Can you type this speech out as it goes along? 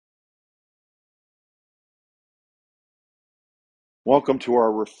Welcome to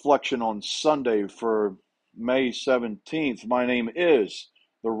our reflection on Sunday for May 17th. My name is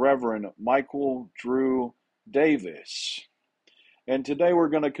the Reverend Michael Drew Davis. And today we're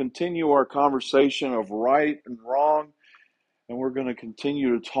going to continue our conversation of right and wrong, and we're going to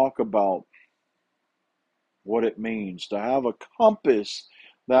continue to talk about what it means to have a compass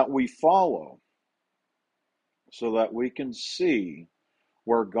that we follow so that we can see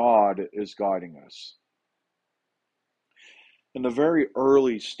where God is guiding us. In the very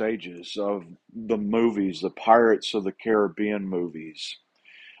early stages of the movies, the Pirates of the Caribbean movies,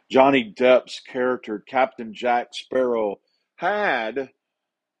 Johnny Depp's character, Captain Jack Sparrow, had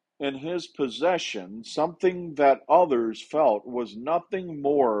in his possession something that others felt was nothing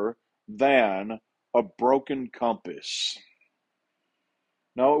more than a broken compass.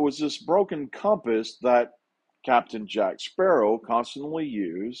 Now, it was this broken compass that Captain Jack Sparrow constantly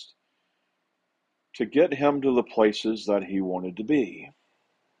used to get him to the places that he wanted to be.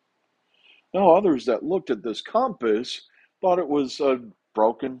 Now, others that looked at this compass thought it was a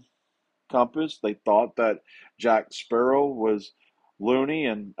broken compass. They thought that Jack Sparrow was loony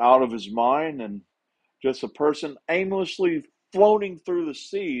and out of his mind and just a person aimlessly floating through the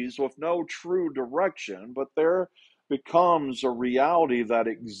seas with no true direction. But there becomes a reality that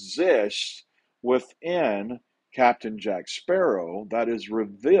exists within Captain Jack Sparrow that is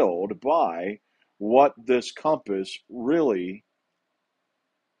revealed by what this compass really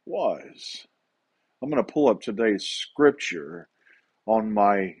was. I'm going to pull up today's scripture on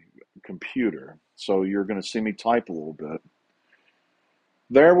my computer. So you're going to see me type a little bit.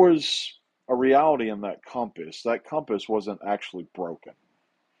 There was a reality in that compass. That compass wasn't actually broken.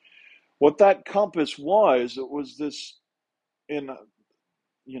 What that compass was, it was this, in,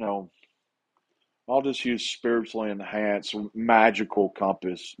 you know, I'll just use spiritually enhanced, magical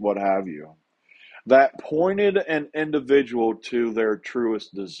compass, what have you, that pointed an individual to their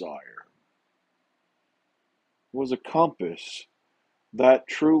truest desire. It was a compass that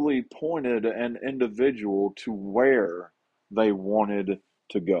truly pointed an individual to where they wanted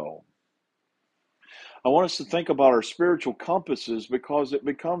to go. I want us to think about our spiritual compasses because it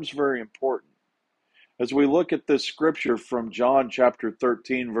becomes very important. As we look at this scripture from John chapter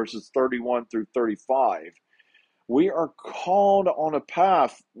 13, verses 31 through 35, we are called on a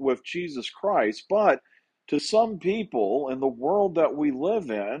path with Jesus Christ, but to some people in the world that we live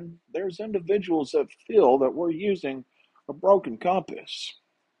in, there's individuals that feel that we're using a broken compass.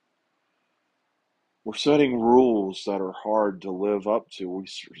 We're setting rules that are hard to live up to. We're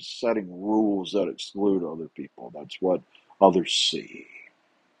setting rules that exclude other people. That's what others see.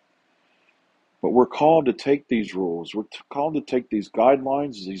 But we're called to take these rules. We're called to take these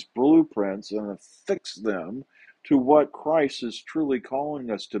guidelines, these blueprints, and affix them to what Christ is truly calling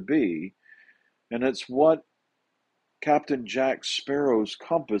us to be. And it's what Captain Jack Sparrow's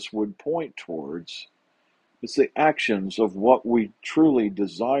compass would point towards. It's the actions of what we truly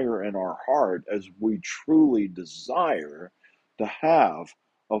desire in our heart as we truly desire to have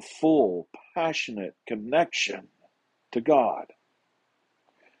a full, passionate connection to God.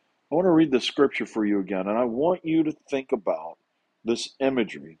 I want to read the scripture for you again, and I want you to think about this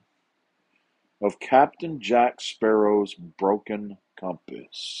imagery of Captain Jack Sparrow's broken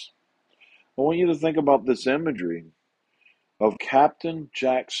compass. I want you to think about this imagery of Captain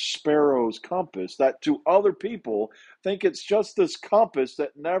Jack Sparrow's compass that to other people think it's just this compass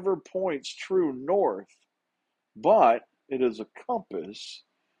that never points true north, but it is a compass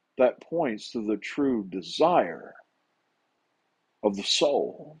that points to the true desire of the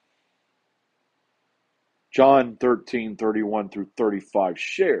soul. John 13:31 through 35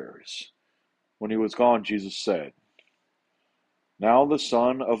 shares, when he was gone, Jesus said, "Now the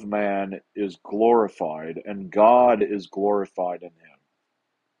Son of Man is glorified, and God is glorified in him.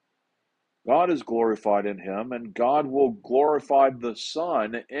 God is glorified in him, and God will glorify the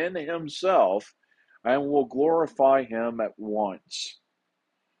Son in himself, and will glorify him at once.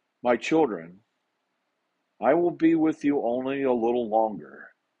 My children, I will be with you only a little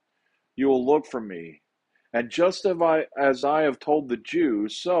longer. You will look for me, and just as I have told the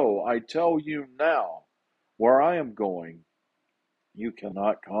Jews, so I tell you now, where I am going, you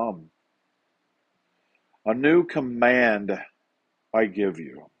cannot come. A new command I give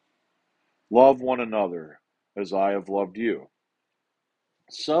you. Love one another as I have loved you.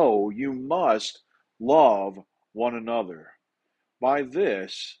 So you must love one another. By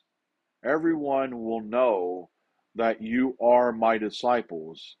this, everyone will know that you are my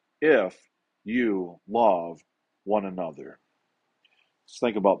disciples if you love one another." Let's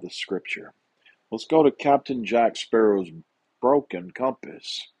think about this scripture. Let's go to Captain Jack Sparrow's broken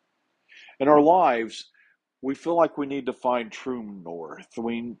compass. In our lives, We feel like we need to find true north.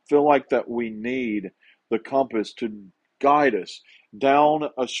 We feel like that we need the compass to guide us down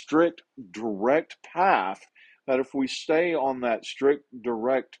a strict, direct path, that if we stay on that strict,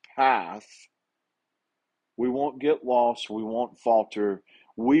 direct path, we won't get lost, we won't falter,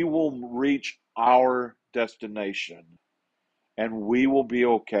 we will reach our destination, and we will be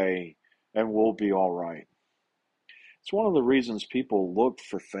okay, and we'll be all right. It's one of the reasons people look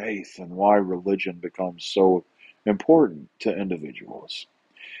for faith and why religion becomes so important to individuals.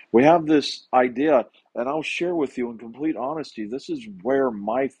 We have this idea, and I'll share with you in complete honesty, this is where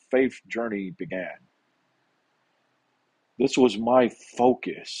my faith journey began. This was my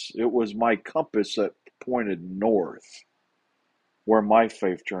focus. It was my compass that pointed north, where my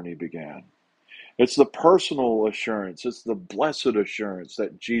faith journey began. It's the personal assurance, it's the blessed assurance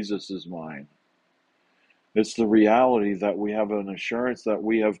that Jesus is mine. It's the reality that we have an assurance that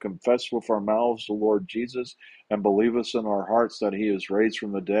we have confessed with our mouths the Lord Jesus and believe us in our hearts that he is raised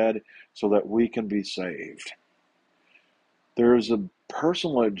from the dead so that we can be saved. There is a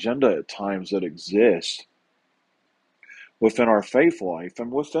personal agenda at times that exists within our faith life,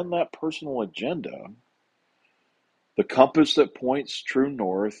 and within that personal agenda, the compass that points true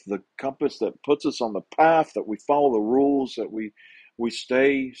north, the compass that puts us on the path, that we follow the rules, that we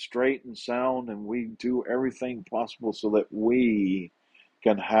stay straight and sound, and we do everything possible so that we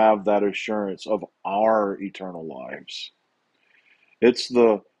can have that assurance of our eternal lives. It's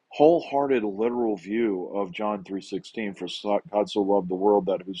the wholehearted literal view of John 3:16, for God so loved the world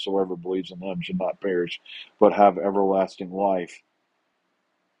that whosoever believes in him should not perish but have everlasting life.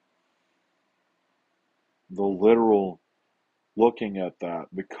 The literal looking at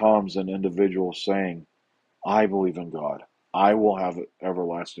that becomes an individual saying, I believe in God. I will have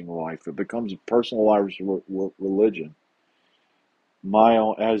everlasting life. It becomes a personalized religion. My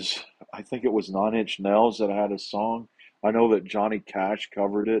own, as I think it was Nine Inch Nails that had a song. I know that Johnny Cash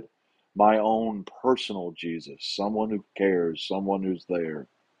covered it. My own personal Jesus, someone who cares, someone who's there.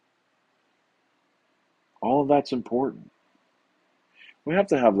 All of that's important. We have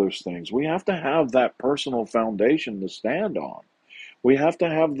to have those things. We have to have that personal foundation to stand on. We have to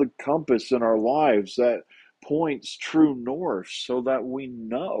have the compass in our lives that points true north so that we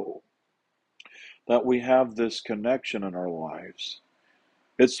know that we have this connection in our lives.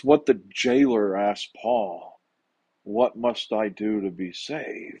 It's what the jailer asked Paul, what must I do to be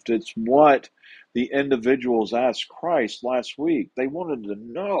saved? It's what the individuals asked Christ last week. They wanted to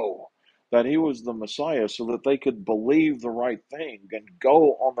know that he was the Messiah so that they could believe the right thing and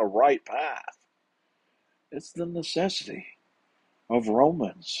go on the right path. It's the necessity of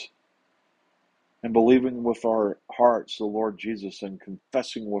Romans. And believing with our hearts the Lord Jesus and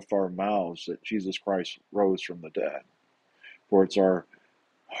confessing with our mouths that Jesus Christ rose from the dead. For it's our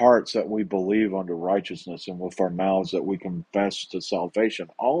hearts that we believe unto righteousness and with our mouths that we confess to salvation.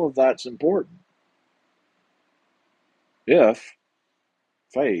 All of that's important. If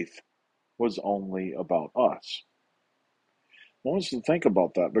faith was only about us. I want us to think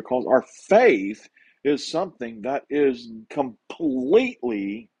about that because our faith is something that is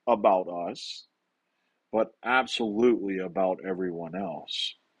completely about us, but absolutely about everyone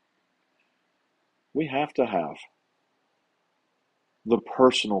else. We have to have the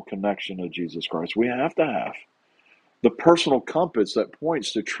personal connection to Jesus Christ. We have to have the personal compass that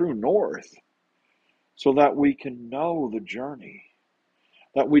points to true north so that we can know the journey,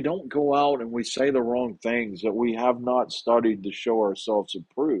 that we don't go out and we say the wrong things, that we have not studied to show ourselves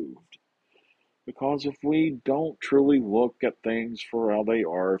approved. Because if we don't truly look at things for how they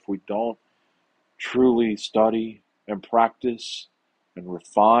are, if we don't truly study and practice and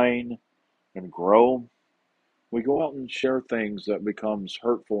refine and grow, we go out and share things that becomes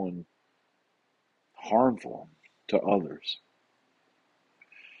hurtful and harmful to others.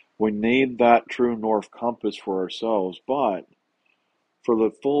 We need that true north compass for ourselves, but for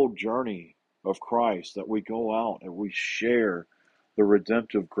the full journey of Christ, that we go out and we share the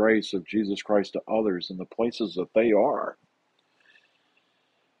redemptive grace of Jesus Christ to others in the places that they are.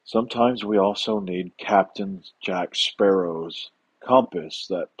 Sometimes we also need Captain Jack Sparrow's compass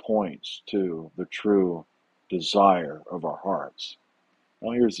that points to the true desire of our hearts.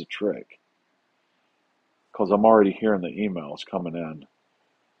 Now here's the trick, because I'm already hearing the emails coming in.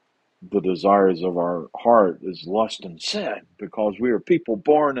 The desires of our heart is lust and sin because we are people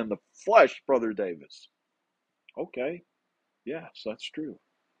born in the flesh, Brother Davis. Okay, yes, that's true.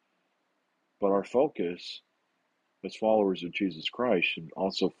 But our focus as followers of Jesus Christ should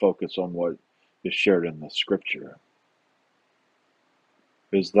also focus on what is shared in the scripture.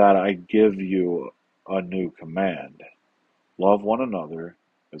 Is that I give you a new command. Love one another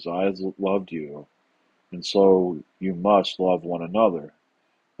as I have loved you. And so you must love one another.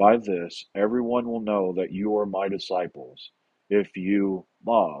 By this, everyone will know that you are my disciples, if you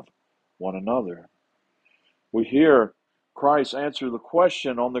love one another. We hear Christ answer the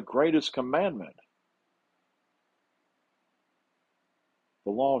question on the greatest commandment.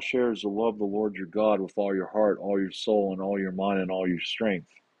 The law shares to love the Lord your God with all your heart, all your soul, and all your mind, and all your strength.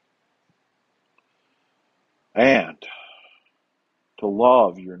 And to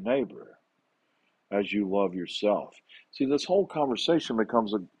love your neighbor as you love yourself. See, this whole conversation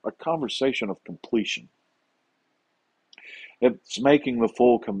becomes a conversation of completion. It's making the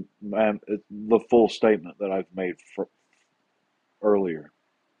full statement that I've made earlier.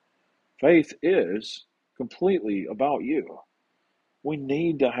 Faith is completely about you. We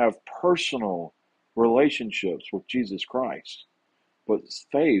need to have personal relationships with Jesus Christ. But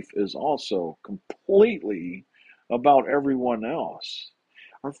faith is also completely about everyone else.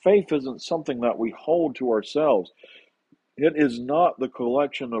 Our faith isn't something that we hold to ourselves. It is not the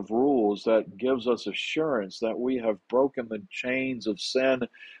collection of rules that gives us assurance that we have broken the chains of sin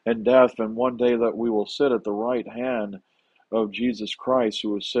and death, and one day that we will sit at the right hand of Jesus Christ,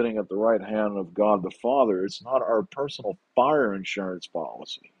 who is sitting at the right hand of God the Father. It's not our personal fire insurance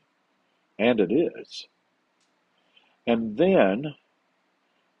policy, and it is. And then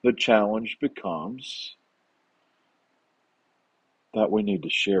the challenge becomes that we need to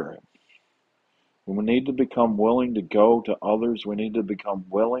share it. We need to become willing to go to others. We need to become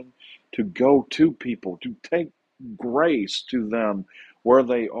willing to go to people, to take grace to them where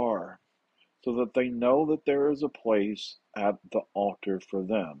they are, so that they know that there is a place at the altar for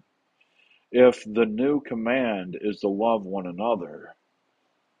them. If the new command is to love one another,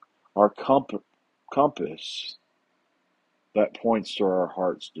 our compass that points to our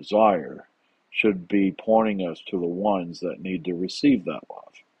heart's desire should be pointing us to the ones that need to receive that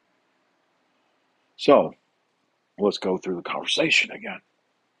love. So, let's go through the conversation again.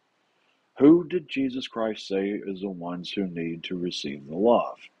 Who did Jesus Christ say is the ones who need to receive the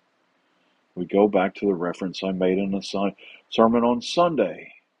love? We go back to the reference I made in the sermon on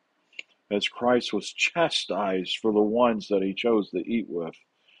Sunday. As Christ was chastised for the ones that he chose to eat with,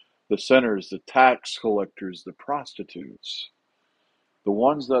 the sinners, the tax collectors, the prostitutes, the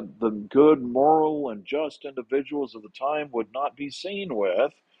ones that the good, moral, and just individuals of the time would not be seen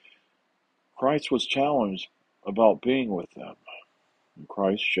with, Christ was challenged about being with them. And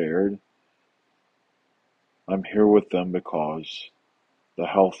Christ shared, I'm here with them because the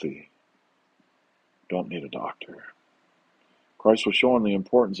healthy don't need a doctor. Christ was showing the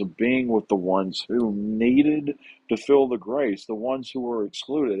importance of being with the ones who needed to feel the grace, the ones who were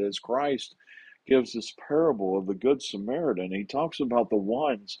excluded. As Christ gives this parable of the Good Samaritan, he talks about the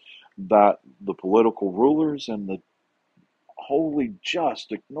ones that the political rulers and the wholly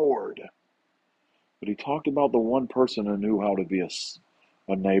just ignored. But he talked about the one person who knew how to be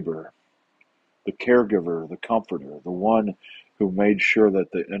a neighbor, the caregiver, the comforter, the one who made sure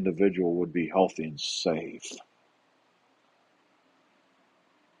that the individual would be healthy and safe.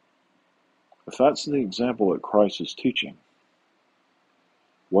 If that's the example that Christ is teaching,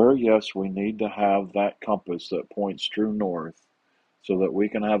 where, yes, we need to have that compass that points true north so that we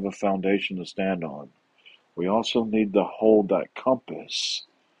can have a foundation to stand on, we also need to hold that compass,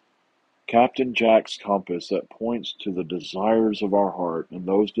 Captain Jack's compass that points to the desires of our heart, and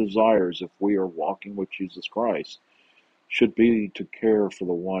those desires, if we are walking with Jesus Christ, should be to care for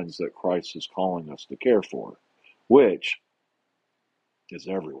the ones that Christ is calling us to care for, which is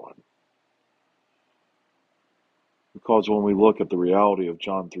everyone. Because when we look at the reality of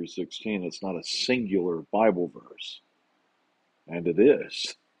John 3:16, it's not a singular Bible verse, and it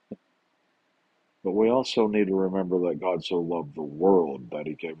is. But we also need to remember that God so loved the world that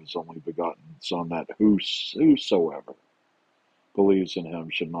he gave his only begotten Son, that whosoever believes in him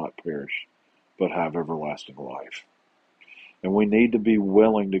should not perish, but have everlasting life. And we need to be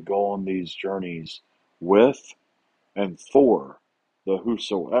willing to go on these journeys with and for the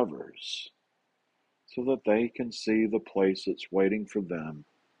whosoevers, so that they can see the place that's waiting for them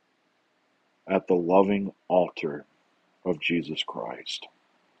at the loving altar of Jesus Christ.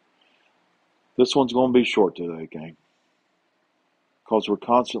 This one's going to be short today, gang, because we're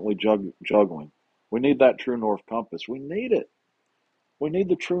constantly juggling. We need that true north compass. We need it. We need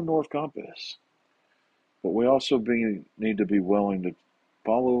the true north compass. But we also need to be willing to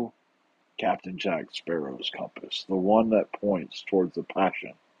follow Captain Jack Sparrow's compass, the one that points towards the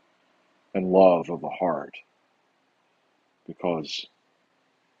passion and love of the heart, because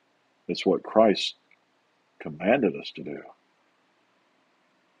it's what Christ commanded us to do.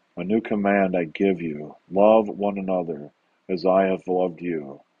 A new command I give you, love one another as I have loved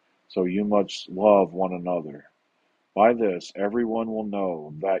you. So you must love one another. By this, everyone will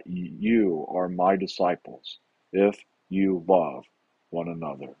know that you are my disciples, if you love one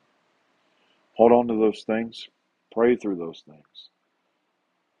another. Hold on to those things. Pray through those things.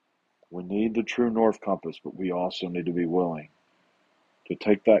 We need the true north compass, but we also need to be willing to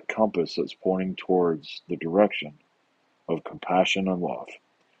take that compass that's pointing towards the direction of compassion and love.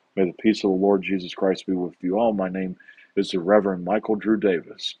 May the peace of the Lord Jesus Christ be with you all. My name is the Reverend Michael Drew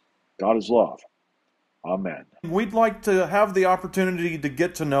Davis. God is love. Amen. We'd like to have the opportunity to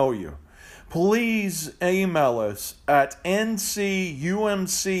get to know you. Please email us at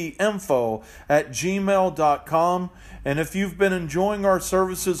ncumcinfo@gmail.com. And if you've been enjoying our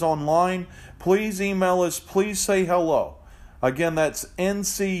services online, please email us. Please say hello. Again, that's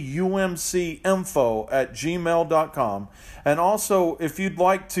ncumcinfo@gmail.com. And also, if you'd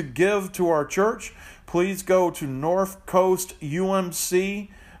like to give to our church, please go to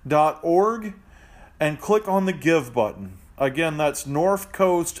northcoastumc.org and click on the Give button. Again, that's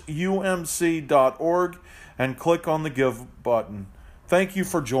northcoastumc.org and click on the Give button. Thank you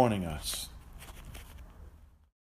for joining us.